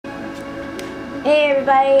Hey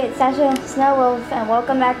everybody, it's Sasha Snowwolf, and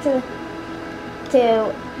welcome back to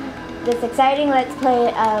this exciting Let's Play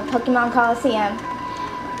of Pokemon Colosseum.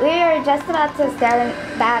 We are just about to start a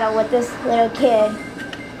battle with this little kid,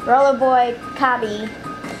 Roller Boy Kabi,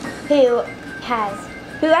 who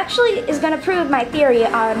actually is going to prove my theory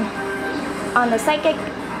on the psychic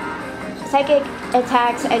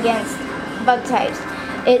attacks against bug types.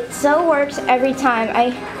 It so works every time.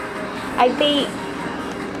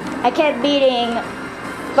 I kept beating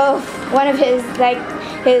one of his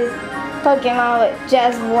Pokemon with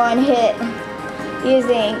just one hit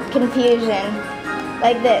using confusion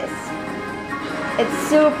like this. It's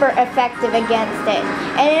super effective against it.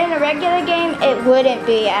 And in a regular game, it wouldn't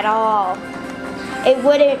be at all. It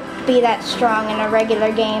wouldn't be that strong in a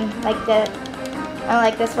regular game like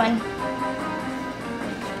this one.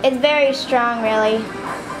 It's very strong, really.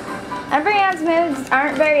 Umbreon's moves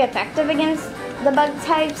aren't very effective against the bug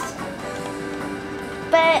types,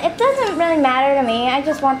 but it doesn't really matter to me. I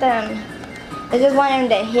just want him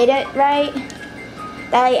to hit it right.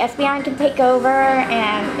 That way Espeon can take over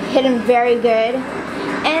and hit him very good.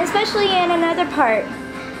 And especially in another part,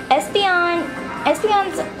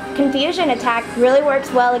 Espeon's confusion attack really works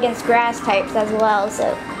well against grass types as well.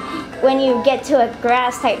 So when you get to a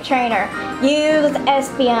grass type trainer, use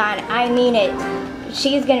Espeon. I mean it.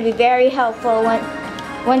 She's going to be very helpful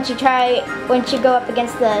once you go up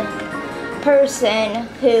against the person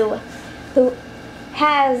who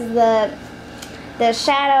has the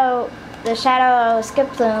shadow skip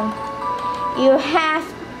plume. You have,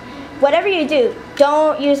 whatever you do,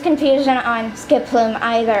 don't use confusion on skip plume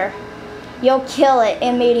either. You'll kill it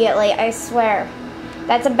immediately, I swear.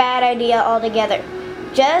 That's a bad idea altogether.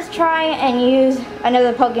 Just try and use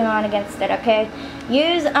another Pokemon against it, okay?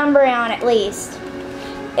 Use Umbreon at least.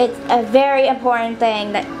 It's a very important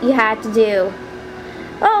thing that you have to do.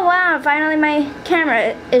 Oh wow, finally my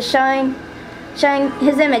camera is showing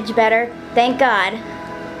his image better. Thank God.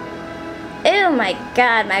 Oh my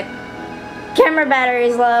God, my camera battery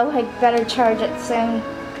is low. I better charge it soon.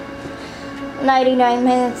 99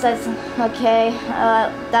 minutes, that's okay.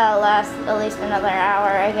 That'll last at least another hour,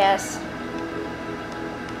 I guess.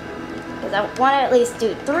 Because I want to at least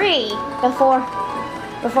do 3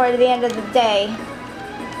 before the end of the day.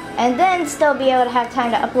 And then still be able to have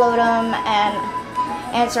time to upload them and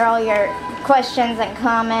answer all your questions and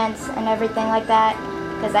comments and everything like that.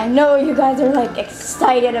 Because I know you guys are like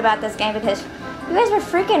excited about this game because you guys were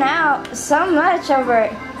freaking out so much over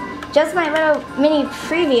just my little mini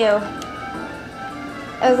preview.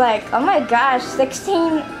 It was like, oh my gosh,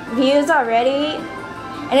 16 views already?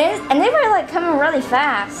 And they were like coming really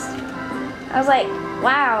fast. I was like,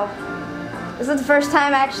 wow. This is the first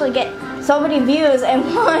time I actually get so many views in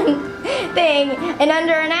one thing in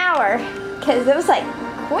under an hour, because it was like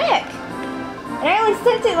quick. And I only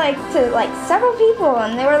sent it to several people,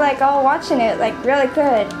 and they were like all watching it like really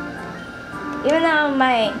good. Even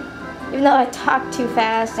though I talk too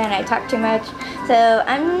fast and I talk too much, so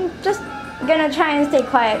I'm just gonna try and stay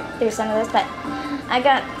quiet through some of this. But I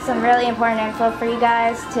got some really important info for you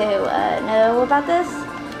guys to know about this.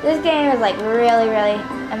 This game is like really, really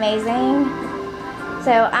amazing.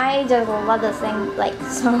 So I just love this thing like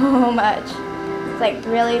so much. It's like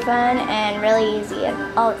really fun and really easy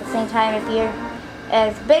all at the same time. If you're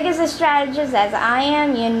as big as a strategist as I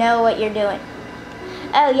am, you know what you're doing.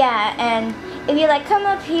 Oh yeah, and if you like come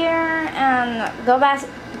up here and go past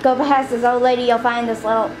this old lady, you'll find this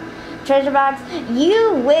little treasure box.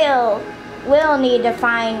 You will need to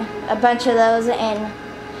find a bunch of those in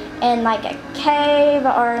like a cave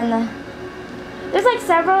or in the. There's like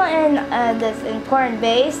several in this important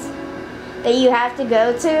base that you have to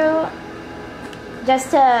go to just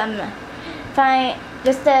to find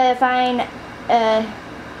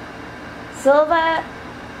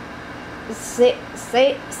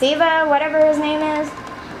Siva, whatever his name is.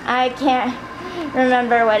 I can't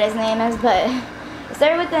remember what his name is, but it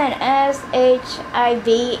started with an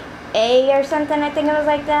S-H-I-V-A or something. I think it was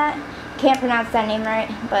like that. Can't pronounce that name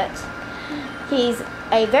right, but he's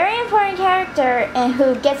a very important character and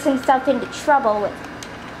who gets himself into trouble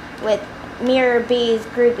with Mirror B's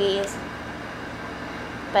groupies.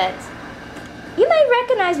 But you might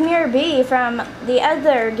recognize Mirror B from the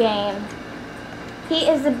other game. He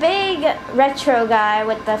is the big retro guy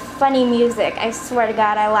with the funny music. I swear to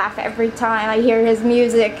God, I laugh every time I hear his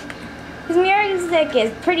music. His music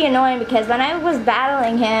is pretty annoying because when I was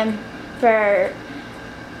battling him for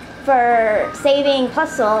saving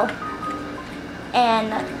Puzzle,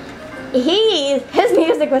 and his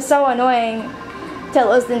music was so annoying to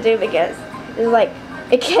listen to because it was like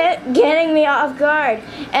it kept getting me off guard.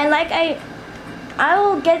 And like I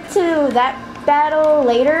will get to that battle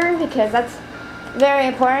later because that's a very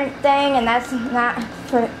important thing, and that's not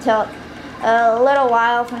for till a little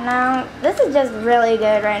while from now. This is just really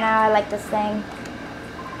good right now. I like this thing.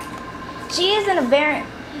 She is in a very...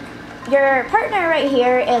 Your partner right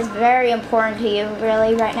here is very important to you,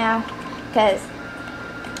 really, right now. Because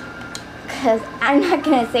I'm not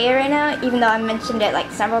going to say it right now, even though I mentioned it like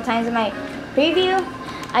several times in my preview.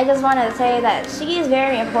 I just wanted to say that she is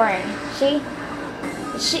very important.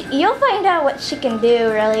 You'll find out what she can do,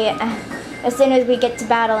 really, as soon as we get to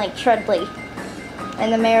battling Trudley in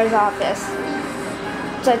the mayor's office.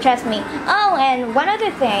 So trust me. Oh, and one other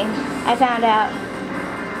thing I found out.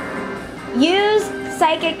 Use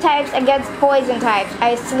psychic types against poison types.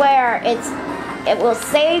 I swear it will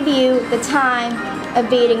save you the time of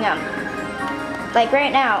beating them. Like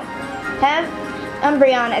right now, have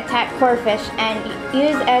Umbreon attack Corphish and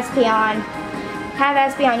use Espeon. Have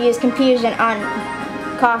Espeon use Confusion on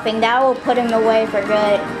Coughing. That will put him away for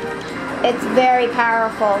good. It's very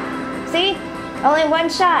powerful. See? Only one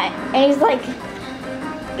shot, and he's like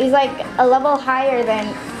a level higher than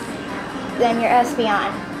your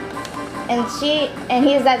Espeon. And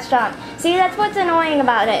he's that strong. See, that's what's annoying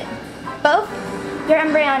about it. Both your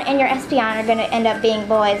Umbreon and your Espeon are gonna end up being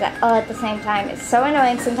boys all at the same time. It's so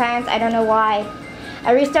annoying sometimes. I don't know why.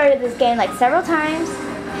 I restarted this game like several times,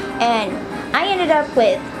 and I ended up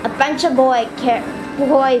with a bunch of boy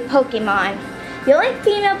Pokemon. The only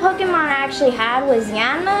female Pokemon I actually had was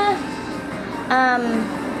Yanma.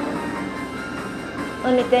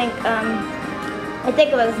 Let me think. I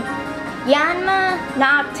think it was Yanma,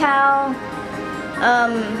 Noctowl,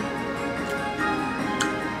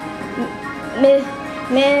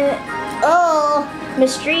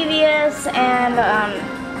 Mischievous, and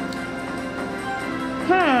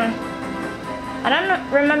I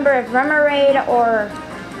don't remember if Remoraid or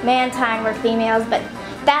Mantine were females, but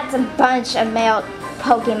that's a bunch of male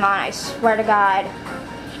Pokemon, I swear to God.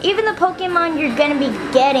 Even the Pokemon you're gonna be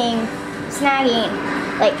snagging,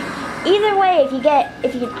 like either way,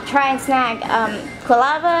 if you try and snag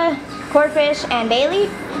Quilava, Corphish, and Bailey,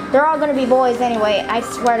 they're all gonna be boys anyway. I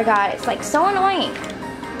swear to God, it's like so annoying.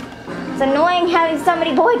 It's annoying having so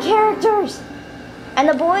many boy characters. And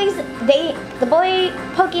the boy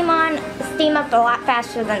Pokemon steam up a lot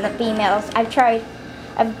faster than the females. I've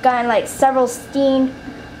gotten like several steamed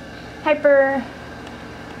hyper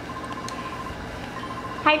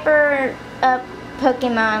up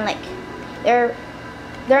Pokemon, like their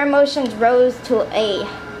emotions rose to a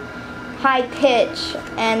high pitch,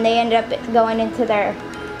 and they ended up going into their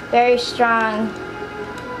very strong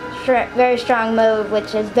mode,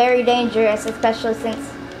 which is very dangerous, especially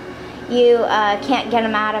since you can't get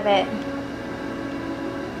them out of it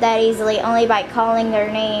that easily. Only by calling their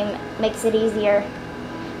name makes it easier.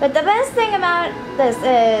 But the best thing about this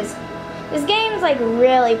is this game's like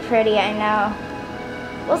really pretty, I know.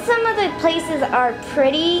 Well, some of the places are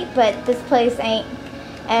pretty, but this place ain't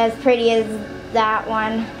as pretty as that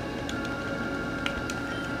one.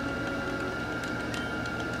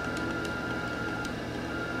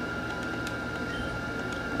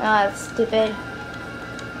 Oh, that's stupid.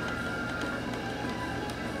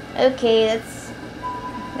 Okay,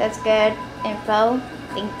 that's good info.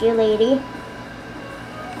 Thank you, lady.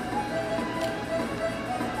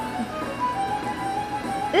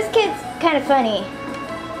 This kid's kind of funny.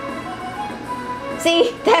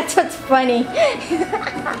 See, that's what's funny.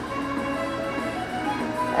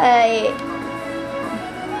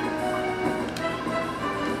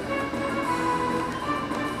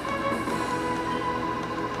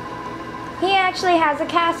 He actually has a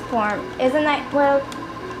cast form. Isn't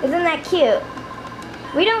that cute?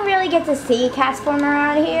 We don't really get to see cast form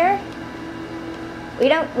around here. We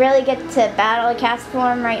don't really get to battle a cast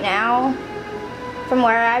form right now. From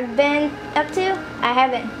where I've been up to, I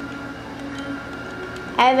haven't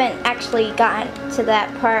actually gotten to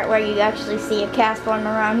that part where you actually see a cast form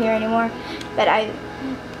around here anymore. But I've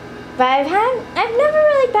never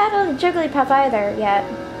really battled a Jigglypuff either yet.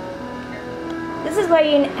 This is where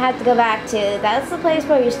you have to go back to. That's the place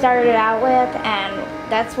where you started out with, and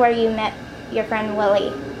that's where you met your friend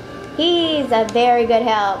Willie. He's a very good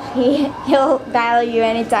help. He'll battle you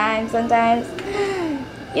anytime sometimes.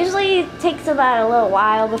 Usually it takes about a little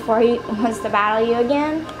while before he wants to battle you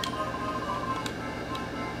again.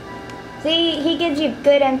 See, he gives you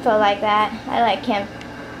good info like that. I like him.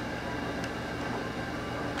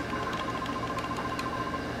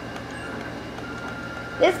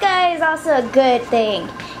 This guy is also a good thing.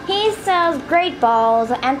 He sells Great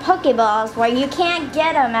Balls and Pokeballs where you can't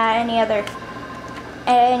get them at any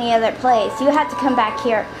other place. You have to come back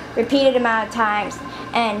here repeated amount of times.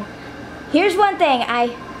 And here's one thing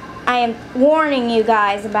I I am warning you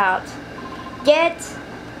guys about.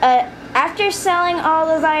 After selling all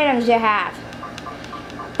those items you have,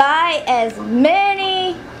 buy as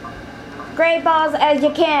many great balls as you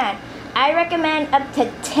can. I recommend up to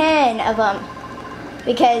 10 of them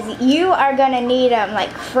because you are going to need them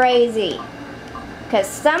like crazy. Because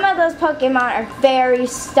some of those Pokemon are very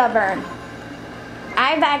stubborn.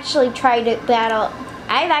 I've actually battled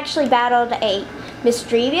a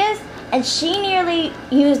Mischievous, and she nearly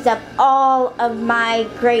used up all of my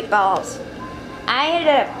Great Balls. I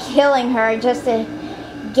ended up killing her just to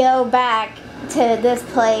go back to this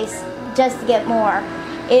place just to get more.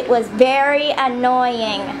 It was very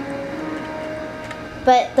annoying.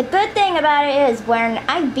 But the good thing about it is when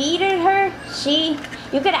I beated her, you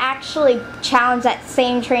could actually challenge that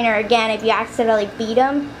same trainer again if you accidentally beat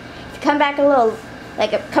him. If you come back a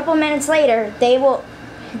couple minutes later, they will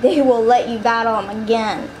let you battle them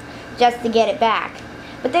again just to get it back.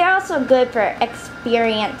 But they're also good for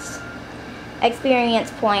experience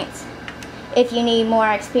points if you need more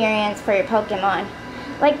experience for your Pokemon.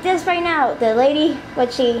 Like this right now, the lady,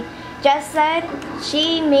 what she just said,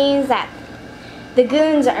 she means that the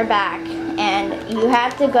goons are back and you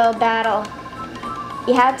have to go battle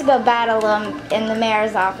them in the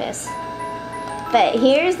mayor's office. But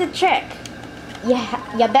here's the trick. You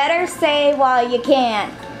better save while you can.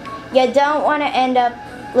 You don't want to end up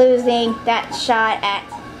losing that shot at.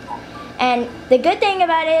 And the good thing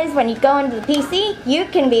about it is when you go into the PC, you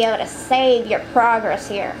can be able to save your progress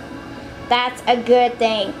here. That's a good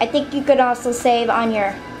thing. I think you could also save on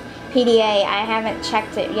your PDA. I haven't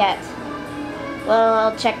checked it yet. Well,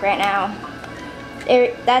 I'll check right now.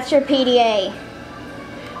 That's your PDA.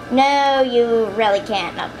 No, you really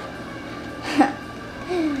can't. No.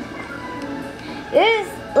 This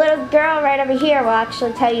little girl right over here will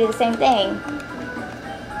actually tell you the same thing.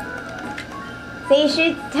 See,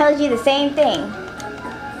 she tells you the same thing.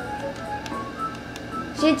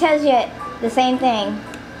 She tells you the same thing.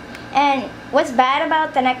 And what's bad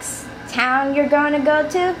about the next town you're going to go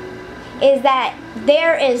to is that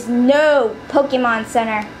there is no Pokemon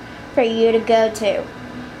Center for you to go to.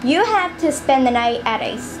 You have to spend the night at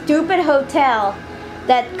a stupid hotel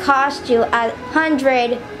that costs you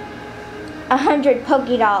 100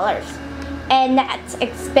 Pokédollars. And that's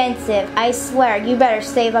expensive. I swear, you better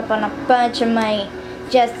save up on a bunch of money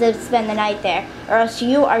just to spend the night there, or else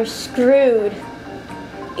you are screwed.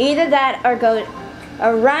 Either that or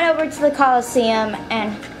run over to the Colosseum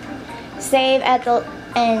and save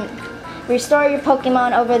and restore your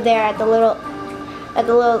Pokemon over there at the little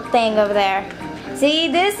thing over there. See,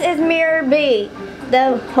 this is Mirror B,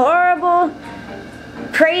 the horrible,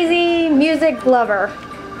 crazy music lover.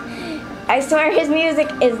 I swear his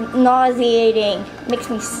music is nauseating. Makes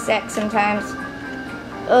me sick sometimes.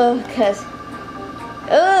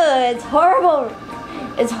 It's horrible.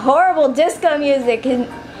 It's horrible disco music. And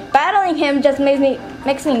battling him just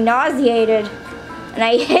makes me nauseated. And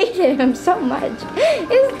I hated him so much.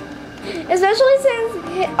 Especially since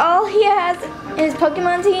all he has in his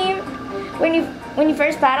Pokemon team, when you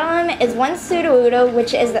first battle him, is one Sudowoodo,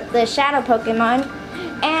 which is the Shadow Pokemon,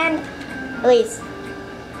 and at least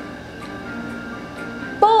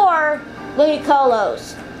 4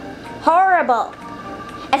 Lunicolos. Horrible.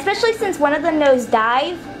 Especially since one of them knows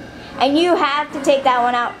Dive, and you have to take that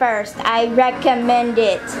one out first. I recommend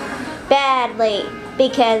it badly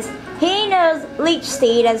because he knows Leech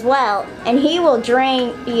Seed as well, and he will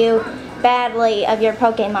drain you badly of your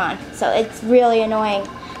Pokemon. So it's really annoying.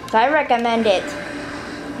 So I recommend it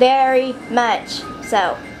very much.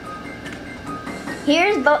 So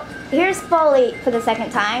here's Foley for the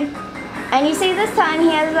second time. And you see this time he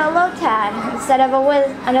has a Lotad instead of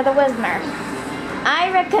another Whismur. I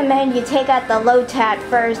recommend you take out the Lotad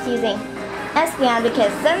first using Espeon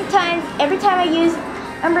because sometimes, every time I use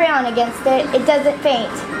Umbreon against it, it doesn't faint.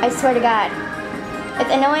 I swear to God.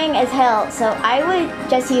 It's annoying as hell, so I would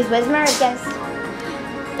just use Whismur against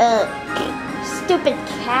stupid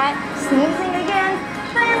cat sneezing again.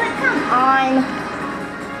 Violet, come on.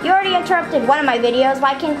 You already interrupted one of my videos.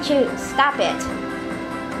 Why can't you stop it?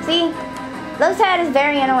 See? Lotad is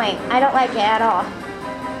very annoying. I don't like it at all.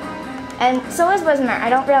 And so is Whismur. I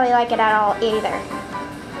don't really like it at all either.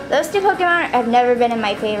 Those two Pokemon have never been in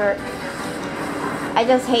my favorite. I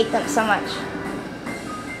just hate them so much.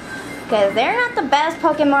 Because they're not the best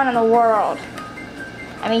Pokemon in the world.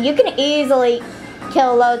 I mean, you can easily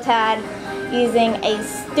kill Lotad using a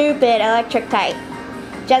stupid electric type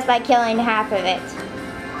just by killing half of it.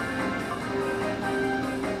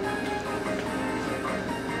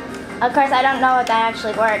 Of course, I don't know if that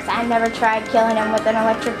actually works. I've never tried killing him with an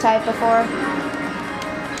electric type before.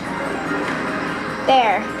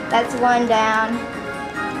 There. That's one down.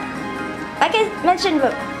 Like I mentioned